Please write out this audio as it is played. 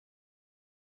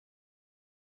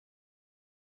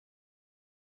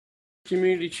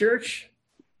Community Church.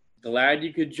 Glad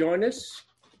you could join us.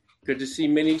 Good to see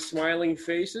many smiling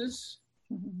faces.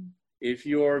 If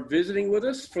you're visiting with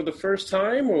us for the first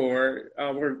time, or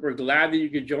we're glad that you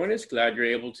could join us. Glad you're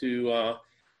able to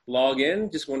log in.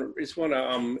 Just want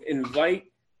to invite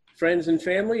friends and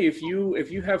family. If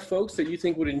you have folks that you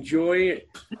think would enjoy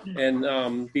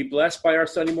and be blessed by our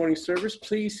Sunday morning service,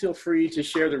 please feel free to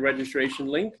share the registration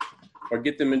link or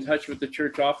get them in touch with the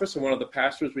church office and one of the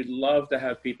pastors. We'd love to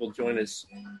have people join us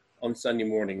on Sunday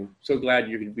morning. So glad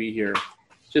you could be here.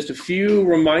 Just a few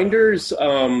reminders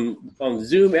on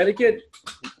Zoom etiquette.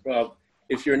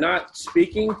 If you're not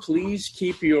speaking, please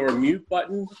keep your mute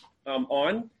button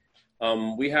on.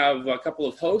 We have a couple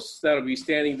of hosts that'll be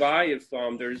standing by. If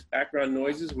there's background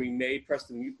noises, we may press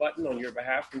the mute button on your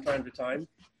behalf from time to time.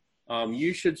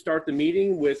 You should start the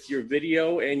meeting with your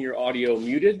video and your audio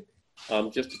muted,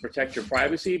 just to protect your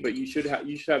privacy. But you should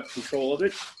have control of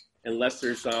it, unless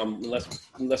there's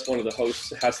unless one of the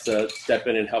hosts has to step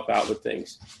in and help out with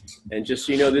things. And just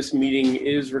so you know, this meeting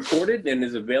is recorded and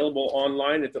is available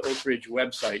online at the Oak Ridge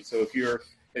website. So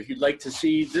if you'd like to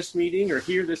see this meeting or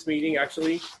hear this meeting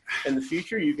actually in the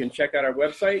future, you can check out our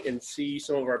website and see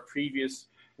some of our previous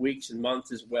weeks and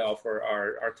months as well for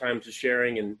our times of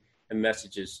sharing and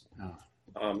messages.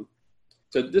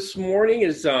 So this morning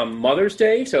is Mother's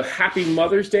Day. So happy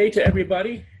Mother's Day to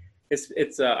everybody.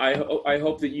 I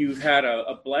hope that you've had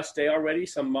a blessed day already.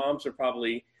 Some moms are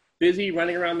probably busy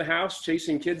running around the house,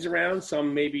 chasing kids around.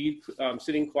 Some maybe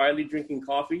sitting quietly, drinking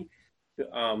coffee.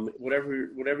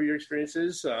 Whatever your experience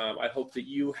is, I hope that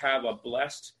you have a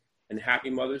blessed and happy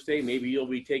Mother's Day. Maybe you'll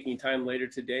be taking time later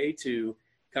today to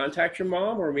contact your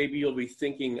mom, or maybe you'll be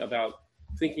thinking about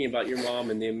your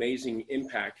mom and the amazing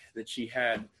impact that she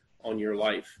had on your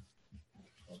life.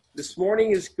 This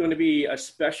morning is going to be a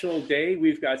special day.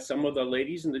 We've got some of the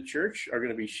ladies in the church are going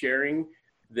to be sharing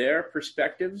their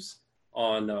perspectives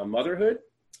on motherhood,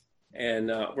 and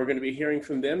we're going to be hearing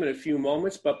from them in a few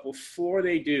moments. But before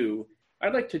they do,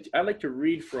 I'd like to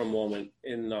read for a moment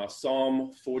in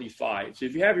Psalm 45. So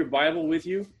if you have your Bible with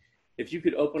you, if you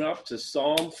could open up to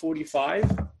Psalm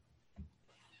 45,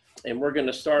 and we're going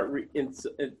to start reading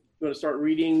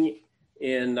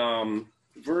in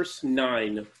verse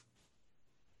 9.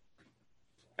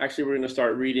 Actually, we're going to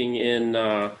start reading in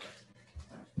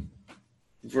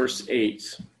verse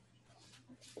 8.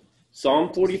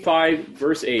 Psalm 45,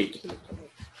 verse 8.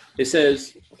 It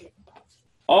says,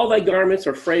 "All thy garments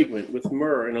are fragrant with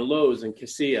myrrh and aloes and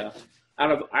cassia.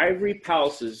 Out of ivory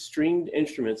palaces stringed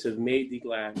instruments have made thee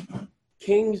glad.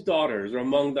 King's daughters are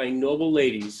among thy noble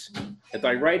ladies. At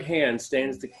thy right hand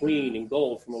stands the queen in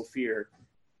gold from Ophir.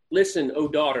 Listen, O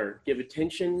daughter, give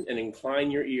attention and incline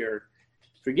your ear.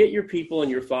 Forget your people and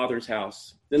your father's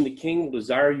house. Then the king will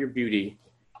desire your beauty.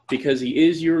 Because he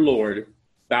is your Lord,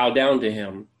 bow down to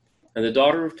him. And the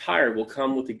daughter of Tyre will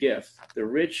come with a gift. The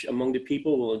rich among the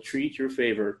people will entreat your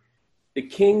favor. The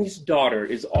king's daughter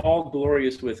is all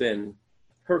glorious within.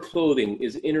 Her clothing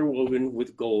is interwoven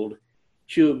with gold.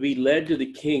 She will be led to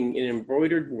the king in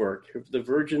embroidered work. The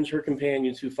virgins, her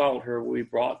companions who followed her, will be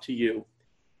brought to you.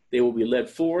 They will be led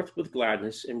forth with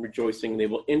gladness and rejoicing. They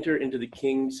will enter into the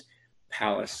king's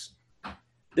palace."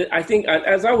 I think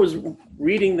as I was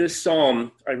reading this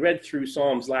psalm, I read through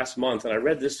Psalms last month, and I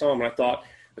read this psalm, and I thought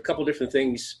a couple different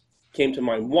things came to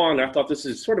mind. One, I thought this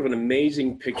is sort of an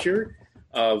amazing picture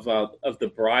of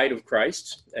the bride of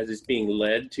Christ as it's being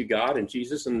led to God and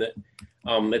Jesus in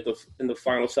the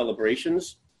final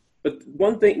celebrations. But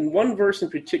one verse in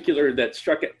particular that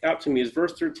struck out to me is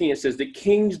verse 13. It says, "The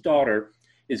king's daughter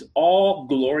is all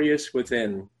glorious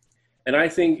within." And I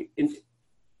think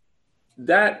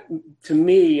that, to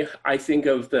me, I think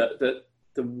of the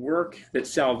work that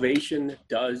salvation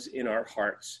does in our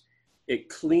hearts. It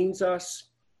cleans us.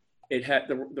 It had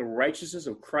the righteousness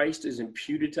of Christ is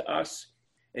imputed to us.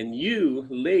 And you,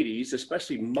 ladies,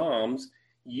 especially moms,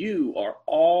 you are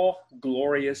all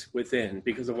glorious within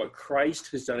because of what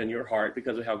Christ has done in your heart,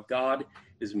 because of how God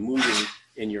is moving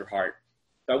in your heart.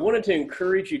 So I wanted to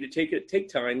encourage you to take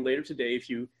time later today, if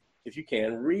you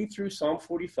can, read through Psalm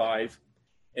 45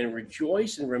 and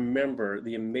rejoice and remember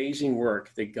the amazing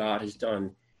work that God has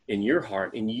done in your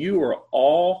heart. And you are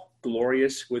all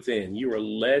glorious within. You are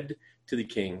led to the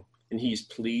King, and he's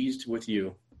pleased with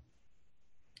you.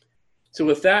 So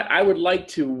with that, I would like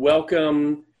to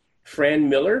welcome Fran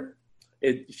Miller.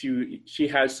 She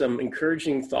has some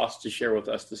encouraging thoughts to share with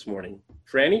us this morning.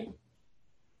 Franny?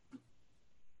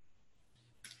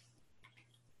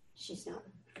 She's not.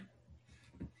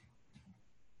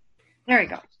 There we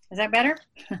go. Is that better?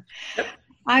 Yep.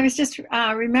 I was just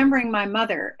remembering my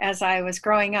mother as I was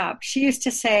growing up. She used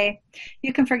to say,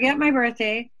 "You can forget my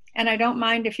birthday, And I don't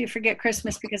mind if you forget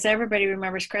Christmas because everybody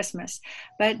remembers Christmas.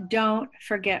 But don't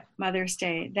forget Mother's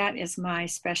Day. That is my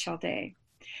special day.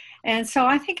 And so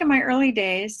I think in my early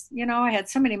days, I had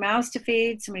so many mouths to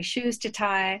feed, so many shoes to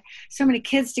tie, so many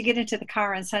kids to get into the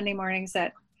car on Sunday mornings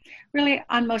that really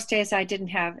on most days I didn't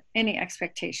have any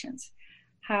expectations.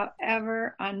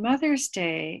 However, on Mother's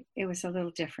Day, it was a little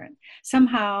different.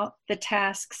 Somehow the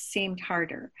tasks seemed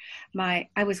harder.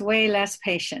 I was way less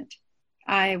patient.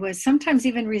 I was sometimes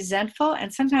even resentful,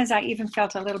 and sometimes I even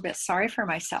felt a little bit sorry for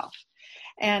myself.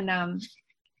 And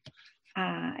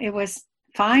it was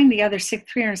fine the other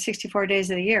 364 days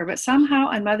of the year, but somehow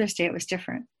on Mother's Day it was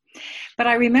different. But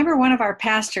I remember one of our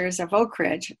pastors of Oak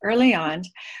Ridge early on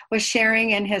was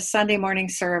sharing in his Sunday morning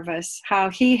service how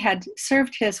he had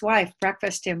served his wife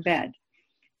breakfast in bed.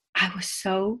 I was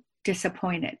so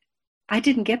disappointed. I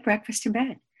didn't get breakfast in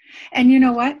bed. And you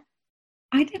know what?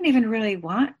 I didn't even really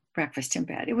want breakfast in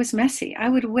bed. It was messy. I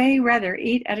would way rather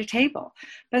eat at a table.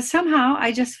 But somehow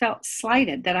I just felt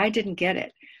slighted that I didn't get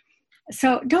it.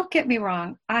 So don't get me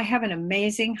wrong. I have an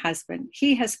amazing husband.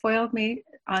 He has spoiled me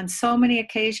on so many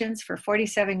occasions for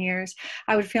 47 years.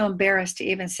 I would feel embarrassed to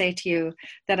even say to you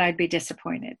that I'd be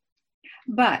disappointed.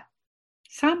 But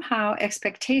somehow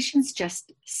expectations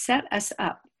just set us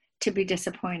up to be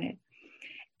disappointed.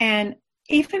 And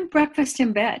even breakfast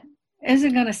in bed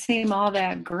isn't going to seem all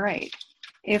that great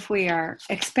if we are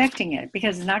expecting it,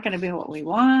 because it's not going to be what we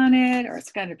wanted, or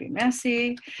it's going to be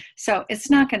messy. So it's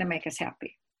not going to make us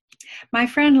happy. My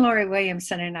friend Lori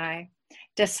Williamson and I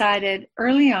decided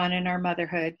early on in our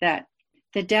motherhood that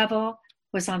the devil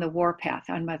was on the warpath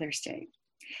on Mother's Day.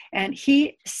 And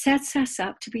he sets us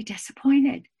up to be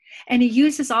disappointed. And he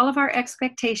uses all of our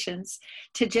expectations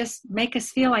to just make us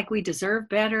feel like we deserve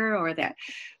better, or that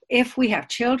if we have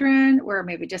children, we're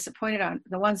maybe disappointed on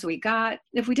the ones we got.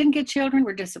 If we didn't get children,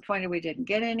 we're disappointed we didn't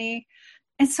get any.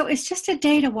 And so it's just a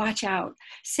day to watch out.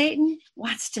 Satan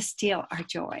wants to steal our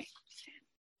joy.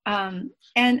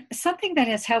 And something that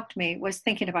has helped me was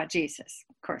thinking about Jesus.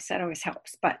 Of course, that always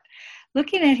helps. But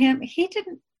looking at him, he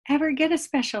didn't ever get a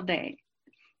special day.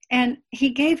 And he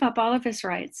gave up all of his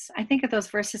rights. I think of those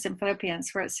verses in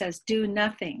Philippians where it says, do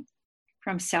nothing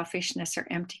from selfishness or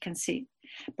empty conceit,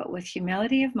 but with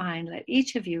humility of mind, let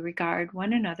each of you regard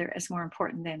one another as more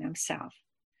important than himself.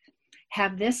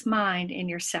 Have this mind in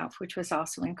yourself, which was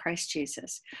also in Christ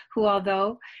Jesus, who,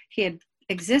 although he had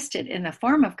existed in the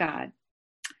form of God,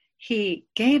 he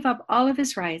gave up all of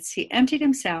his rights, he emptied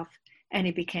himself, and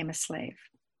he became a slave.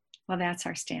 Well, that's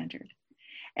our standard.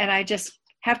 And I just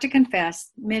have to confess,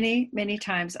 many, many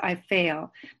times I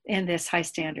fail in this high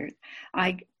standard.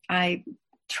 I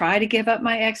try to give up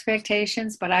my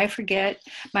expectations, but I forget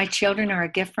my children are a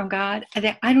gift from God.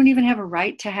 I don't even have a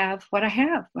right to have what I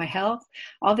have, my health,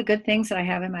 all the good things that I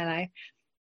have in my life.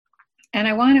 And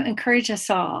I want to encourage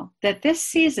us all that this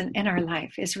season in our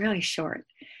life is really short.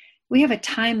 We have a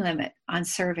time limit on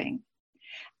serving.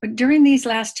 But during these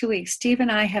last 2 weeks, Steve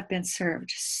and I have been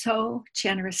served so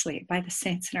generously by the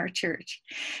saints in our church.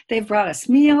 They've brought us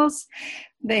meals.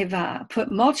 They've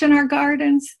put mulch in our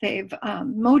gardens. They've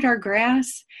mowed our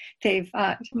grass.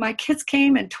 My kids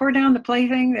came and tore down the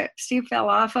plaything that Steve fell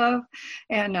off of,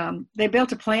 and they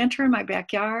built a planter in my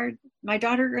backyard. My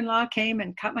daughter-in-law came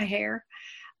and cut my hair.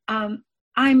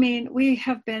 We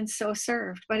have been so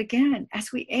served. But again,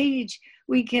 as we age,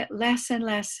 we get less and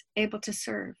less able to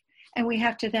serve. And we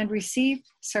have to then receive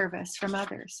service from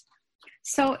others.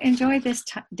 So enjoy this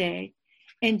day.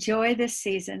 Enjoy this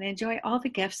season. Enjoy all the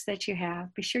gifts that you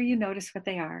have. Be sure you notice what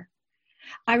they are.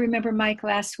 I remember Mike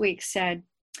last week said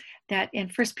that in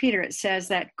 1 Peter it says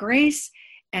that grace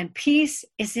and peace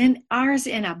is in ours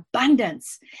in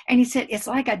abundance. And he said it's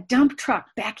like a dump truck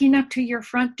backing up to your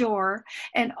front door,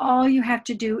 and all you have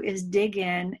to do is dig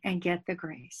in and get the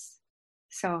grace.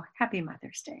 So happy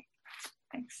Mother's Day.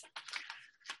 Thanks.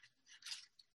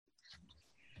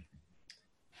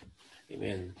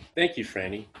 Amen. Thank you,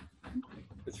 Franny.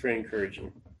 That's very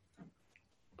encouraging.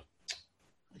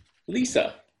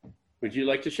 Lisa, would you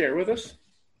like to share with us?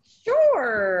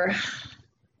 Sure.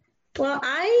 Well,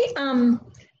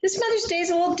 this Mother's Day is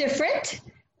a little different.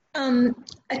 I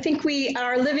think we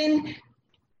live in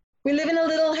a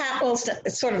little house. Well,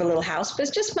 it's sort of a little house, but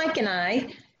it's just Mike and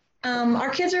I.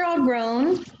 Our kids are all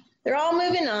grown. They're all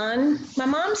moving on. My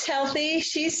mom's healthy.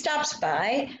 She stops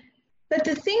by. But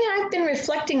the thing I've been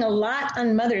reflecting a lot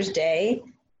on Mother's Day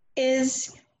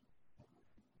is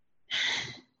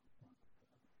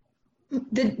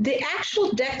the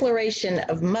actual declaration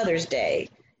of Mother's Day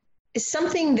is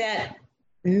something that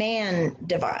man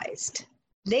devised.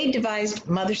 They devised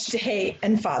Mother's Day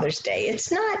and Father's Day.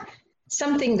 It's not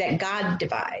something that God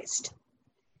devised.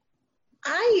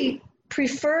 I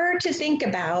prefer to think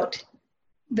about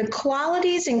the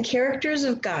qualities and characters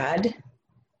of God,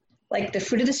 like the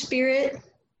fruit of the Spirit,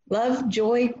 love,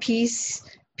 joy, peace,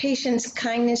 patience,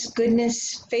 kindness,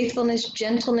 goodness, faithfulness,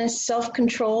 gentleness,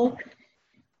 self-control.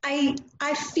 I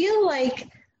feel like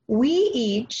we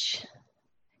each,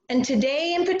 and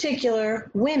today in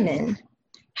particular, women,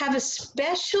 have a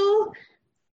special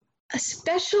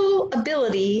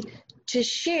ability to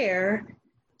share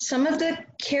some of the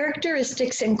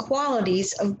characteristics and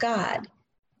qualities of God.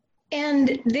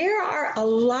 And there are a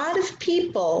lot of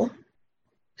people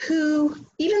who,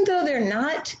 even though they're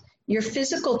not your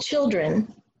physical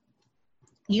children,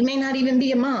 you may not even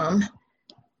be a mom,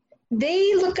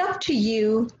 they look up to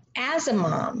you as a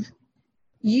mom.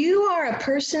 You are a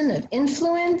person of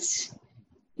influence.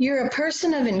 You're a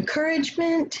person of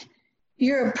encouragement.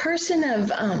 You're a person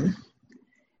of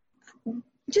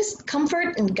just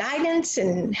comfort and guidance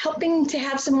and helping to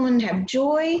have someone have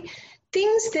joy,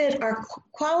 things that are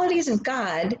qualities of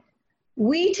God.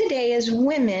 We today as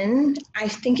women, I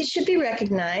think it should be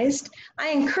recognized. I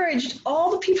encouraged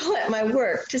all the people at my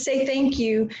work to say thank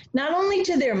you, not only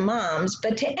to their moms,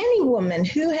 but to any woman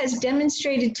who has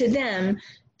demonstrated to them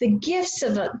the gifts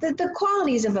of the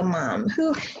qualities of a mom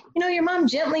who, your mom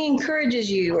gently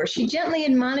encourages you, or she gently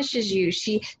admonishes you.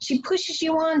 She pushes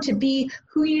you on to be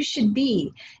who you should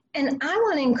be. And I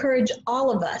want to encourage all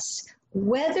of us,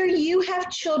 whether you have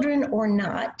children or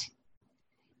not,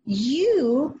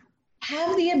 you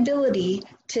have the ability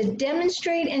to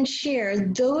demonstrate and share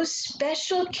those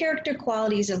special character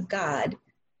qualities of God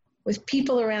with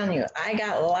people around you. I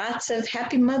got lots of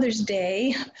Happy Mother's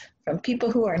Day from people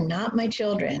who are not my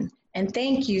children, and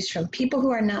thank yous from people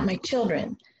who are not my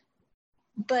children.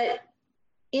 But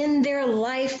in their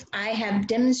life, I have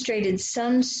demonstrated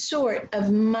some sort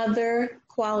of mother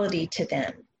quality to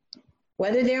them,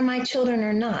 whether they're my children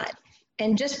or not.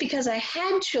 And just because I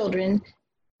had children,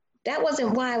 that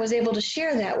wasn't why I was able to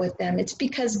share that with them. It's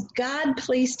because God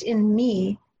placed in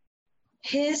me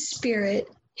His Spirit,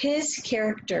 His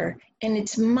character, and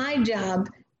it's my job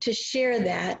to share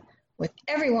that with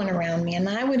everyone around me. And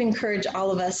I would encourage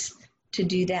all of us to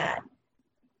do that.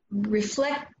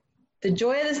 Reflect the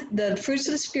joy of the fruits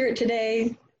of the Spirit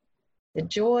today, the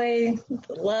joy,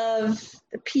 the love,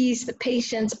 the peace, the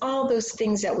patience, all those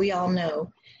things that we all know.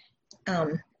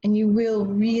 And you will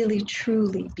really,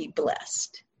 truly be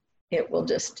blessed. It will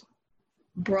just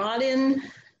broaden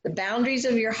the boundaries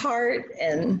of your heart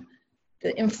and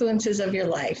the influences of your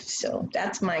life. So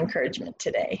that's my encouragement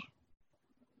today.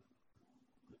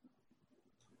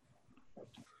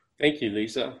 Thank you,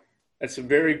 Lisa. That's a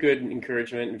very good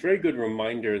encouragement and very good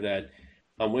reminder that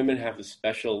women have the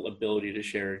special ability to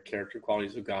share character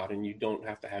qualities of God, and you don't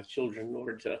have to have children in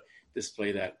order to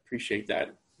display that. Appreciate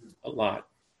that a lot.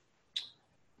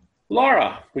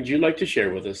 Laura, would you like to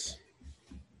share with us?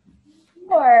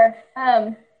 Sure.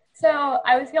 So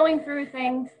I was going through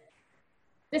things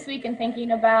this week and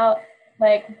thinking about,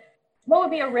 like, what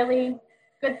would be a really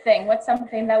good thing? What's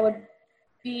something that would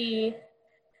be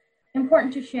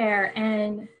important to share?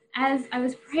 And as I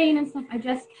was praying and stuff, I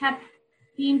just kept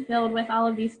being filled with all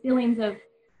of these feelings of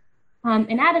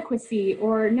inadequacy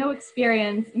or no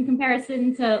experience in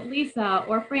comparison to Lisa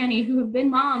or Franny, who have been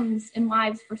moms and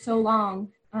wives for so long.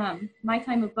 My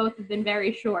time of both have been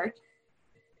very short.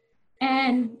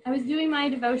 And I was doing my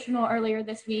devotional earlier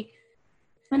this week,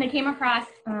 and I came across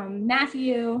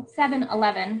Matthew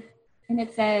 7:11, and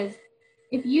it says,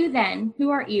 "If you then, who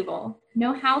are evil,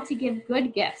 know how to give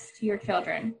good gifts to your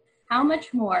children, how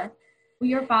much more will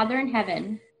your Father in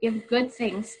heaven give good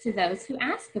things to those who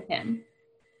ask of him?"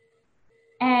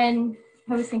 And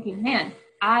I was thinking, man,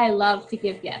 I love to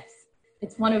give gifts.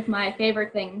 It's one of my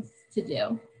favorite things to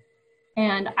do.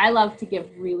 And I love to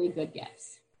give really good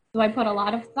gifts. So I put a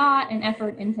lot of thought and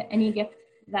effort into any gift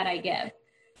that I give.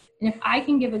 And if I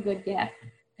can give a good gift,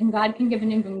 and God can give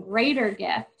an even greater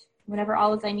gift, whenever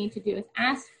all I need to do is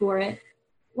ask for it,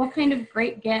 what kind of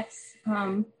great gifts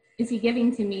is he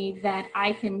giving to me that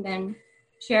I can then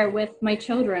share with my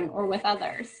children or with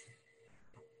others?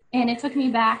 And it took me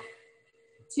back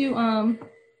to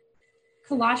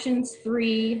Colossians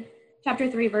 3, chapter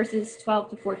 3, verses 12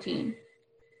 to 14.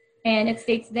 And it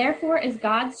states, "Therefore, as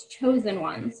God's chosen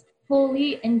ones,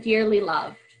 holy and dearly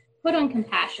loved, put on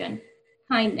compassion,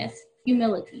 kindness,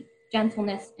 humility,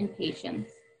 gentleness, and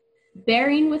patience,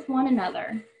 bearing with one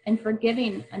another and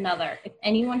forgiving another if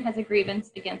anyone has a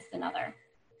grievance against another.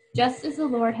 Just as the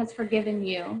Lord has forgiven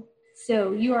you,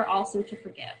 so you are also to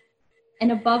forgive.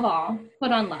 And above all,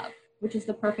 put on love, which is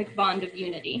the perfect bond of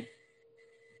unity."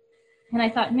 And I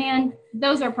thought, man,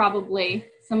 those are probably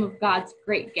some of God's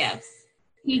great gifts.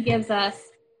 He gives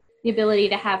us the ability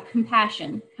to have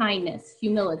compassion, kindness,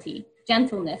 humility,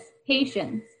 gentleness,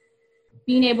 patience,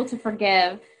 being able to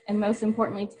forgive, and most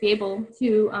importantly, to be able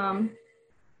to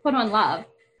put on love.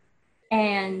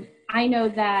 And I know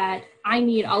that I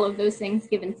need all of those things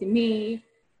given to me,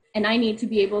 and I need to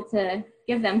be able to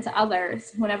give them to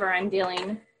others whenever I'm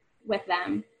dealing with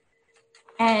them.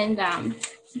 And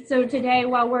so today,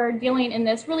 while we're dealing in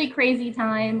this really crazy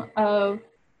time of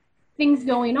things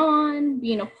going on,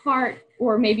 being apart,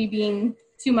 or maybe being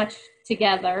too much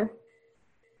together,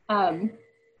 I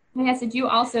ask that you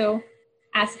also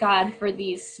ask God for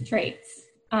these traits,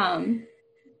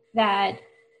 that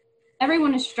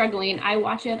everyone is struggling. I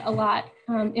watch it a lot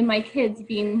in my kids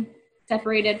being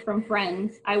separated from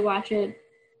friends. I watch it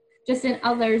just in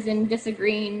others and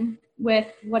disagreeing with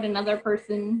what another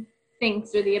person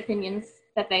thinks or the opinions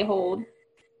that they hold.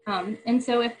 And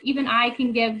so if even I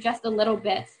can give just a little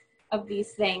bit of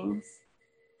these things,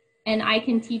 and I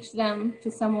can teach them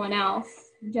to someone else,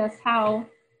 just how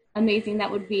amazing that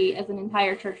would be as an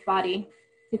entire church body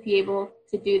to be able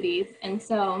to do these. And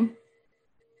so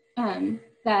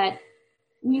that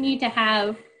we need to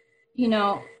have,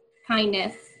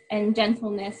 kindness and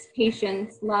gentleness,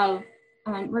 patience, love,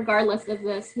 regardless of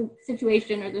the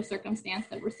situation or the circumstance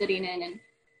that we're sitting in. And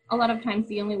a lot of times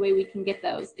the only way we can get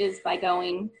those is by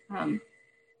going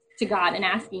to God and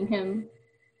asking him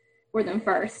for them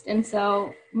first. And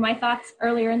so my thoughts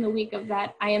earlier in the week of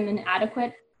that I am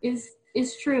inadequate is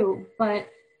true, but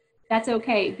that's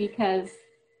okay, because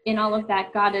in all of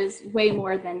that, God is way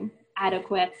more than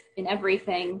adequate in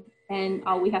everything, and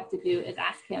all we have to do is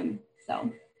ask him. So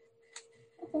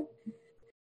that's it.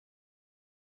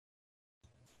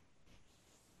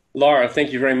 Laura,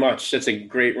 thank you very much. That's a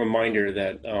great reminder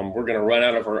that we're going to run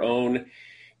out of our own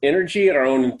energy, our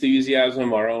own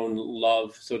enthusiasm, our own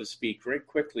love, so to speak, very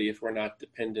quickly if we're not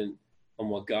dependent on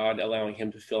what God, allowing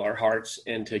him to fill our hearts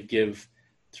and to give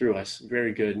through us.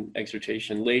 Very good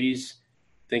exhortation. Ladies,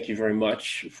 thank you very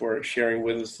much for sharing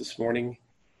with us this morning.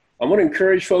 I want to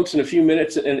encourage folks in a few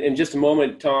minutes, and in just a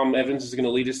moment, Tom Evans is going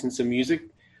to lead us in some music.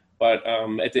 But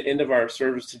at the end of our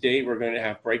service today, we're going to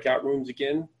have breakout rooms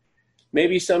again.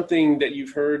 Maybe something that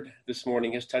you've heard this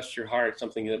morning has touched your heart,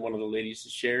 something that one of the ladies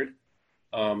has shared.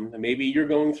 Maybe you're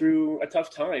going through a tough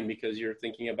time because you're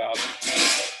thinking about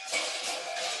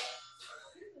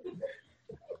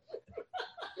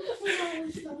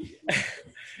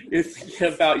you're thinking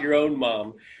about your own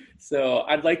mom. So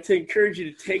I'd like to encourage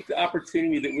you to take the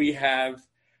opportunity that we have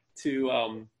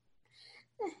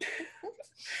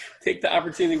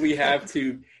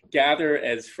to gather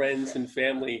as friends and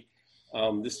family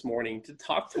this morning to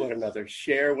talk to one another,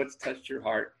 share what's touched your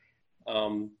heart.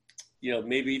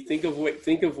 Maybe think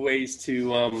of ways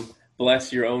to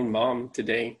bless your own mom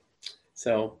today.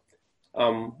 So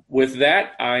with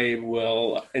that, I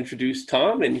will introduce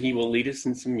Tom, and he will lead us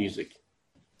in some music.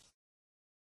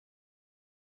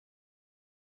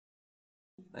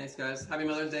 Thanks, guys. Happy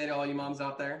Mother's Day to all you moms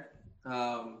out there.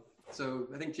 So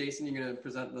I think, Jason, you're going to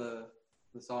present the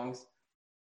songs.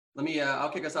 I'll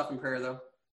kick us off in prayer, though.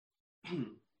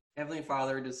 Heavenly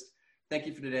Father, just thank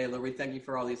you for today, Lord. We thank you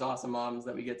for all these awesome moms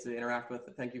that we get to interact with.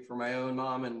 Thank you for my own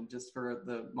mom and just for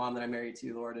the mom that I married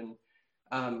to, Lord. And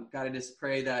God, I just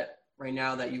pray that right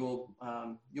now that you'll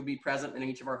be present in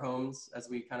each of our homes as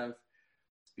we kind of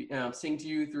sing to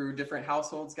you through different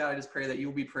households. God, I just pray that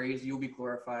you'll be praised, you'll be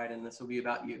glorified, and this will be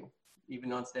about you.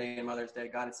 Even on today and Mother's Day,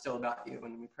 God, it's still about you,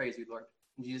 and we praise you, Lord.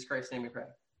 In Jesus Christ's name we pray.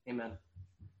 Amen.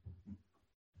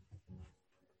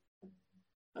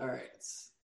 All right.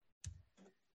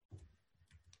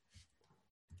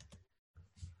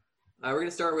 We're going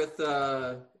to start with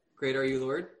Great Are You,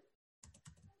 Lord.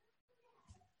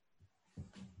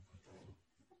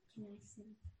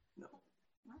 No.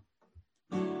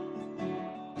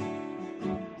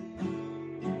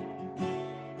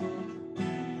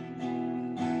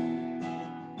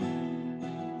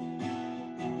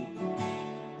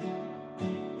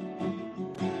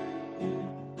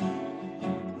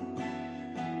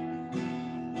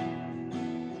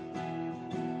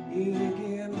 You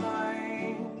give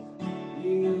life,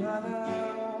 you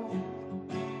love,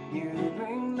 you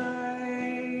bring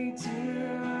light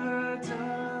to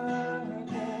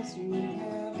darkness, you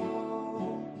give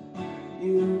hope,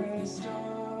 you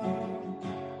restore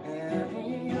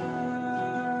every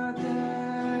heart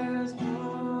that's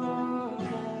broken,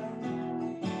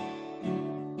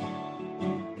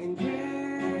 and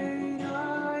great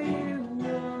are you,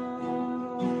 Lord.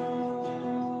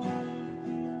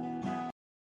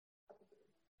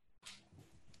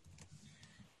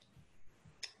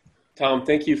 Tom,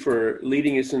 thank you for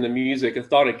leading us in the music. A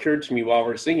thought occurred to me while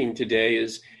we're singing today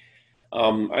is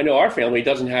I know our family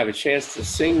doesn't have a chance to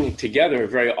sing together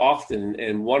very often,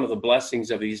 and one of the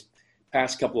blessings of these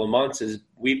past couple of months is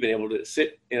we've been able to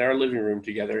sit in our living room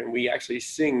together, and we actually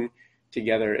sing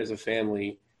together as a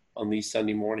family on these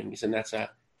Sunday mornings, and that's a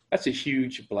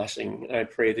huge blessing. And I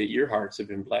pray that your hearts have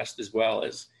been blessed as well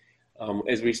as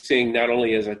we sing, not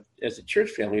only as a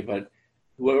church family, but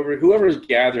whoever is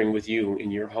gathering with you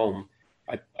in your home.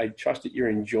 I trust that you're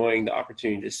enjoying the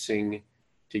opportunity to sing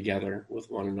together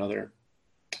with one another.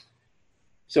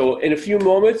 So in a few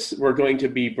moments, we're going to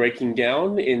be breaking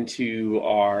down into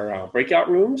our breakout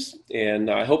rooms, and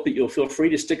I hope that you'll feel free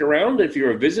to stick around. If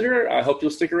you're a visitor, I hope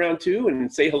you'll stick around too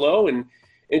and say hello and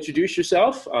introduce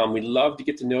yourself. We'd love to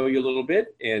get to know you a little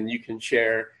bit, and you can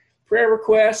share prayer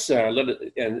requests,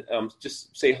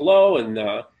 just say hello and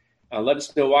let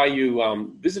us know why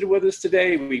you visited with us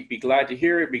today. We'd be glad to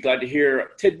hear it. Be glad to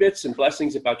hear tidbits and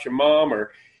blessings about your mom,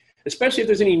 or especially if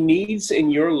there's any needs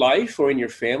in your life or in your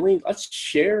family. Let's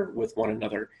share with one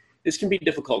another. This can be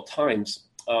difficult times.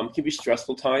 Can be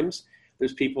stressful times.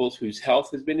 There's people whose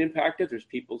health has been impacted. There's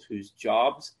people whose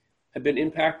jobs have been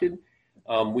impacted.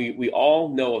 We all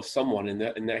know of someone in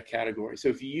that category. So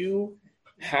if you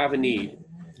have a need,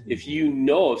 if you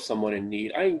know of someone in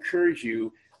need, I encourage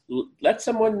you, let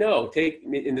someone know. Take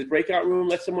in the breakout room,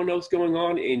 let someone know what's going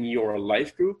on in your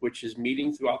life group, which is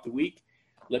meeting throughout the week.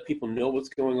 Let people know what's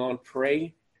going on.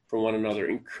 Pray for one another.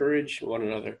 Encourage one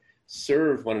another.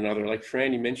 Serve one another. Like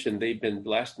Franny mentioned, they've been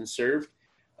blessed and served.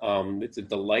 It's a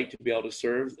delight to be able to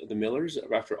serve the Millers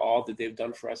after all that they've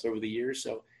done for us over the years.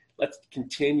 So let's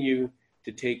continue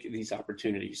to take these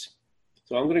opportunities.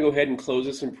 So I'm going to go ahead and close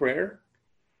this in prayer,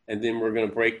 and then we're going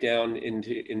to break down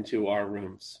into our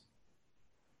rooms.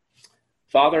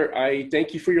 Father, I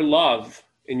thank you for your love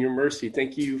and your mercy.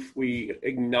 Thank you. We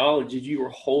acknowledge that you are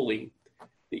holy,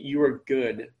 that you are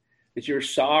good, that you're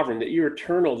sovereign, that you're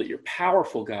eternal, that you're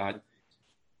powerful, God.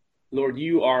 Lord,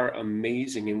 you are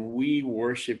amazing, and we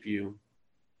worship you.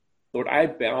 Lord, I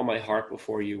bow my heart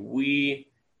before you. We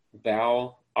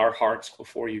bow our hearts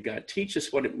before you, God. Teach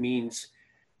us what it means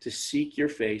to seek your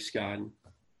face, God.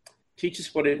 Teach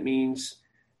us what it means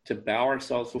to bow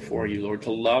ourselves before you, Lord,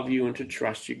 to love you and to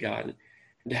trust you, God,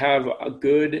 and to have a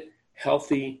good,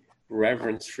 healthy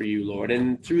reverence for you, Lord.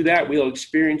 And through that, we'll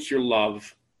experience your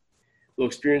love. We'll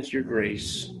experience your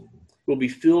grace. We'll be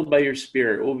filled by your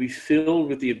spirit. We'll be filled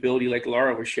with the ability, like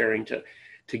Laura was sharing,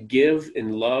 to give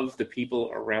and love the people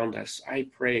around us. I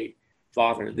pray,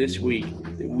 Father, this week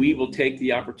that we will take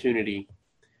the opportunity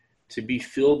to be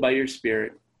filled by your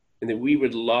spirit, and that we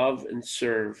would love and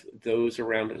serve those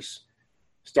around us.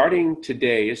 Starting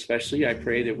today, especially, I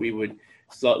pray that we would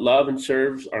love and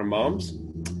serve our moms.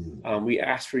 We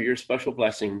ask for your special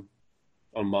blessing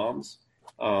on moms.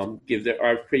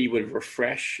 I pray you would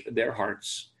refresh their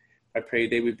hearts. I pray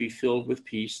they would be filled with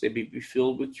peace. They would be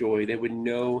filled with joy. They would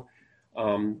know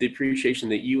the appreciation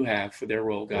that you have for their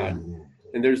role, God.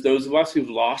 And there's those of us who've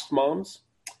lost moms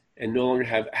and no longer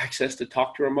have access to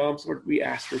talk to our moms. Lord, we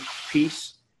ask for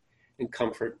peace and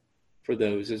comfort for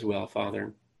those as well,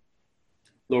 Father.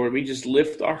 Lord, we just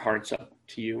lift our hearts up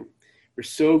to you. We're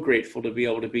so grateful to be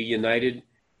able to be united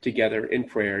together in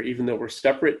prayer, even though we're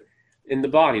separate in the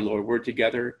body, Lord. We're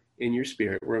together in your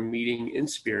spirit. We're meeting in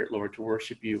spirit, Lord, to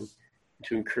worship you,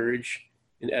 to encourage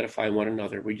and edify one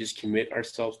another. We just commit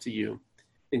ourselves to you.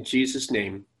 In Jesus'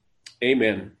 name,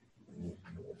 amen.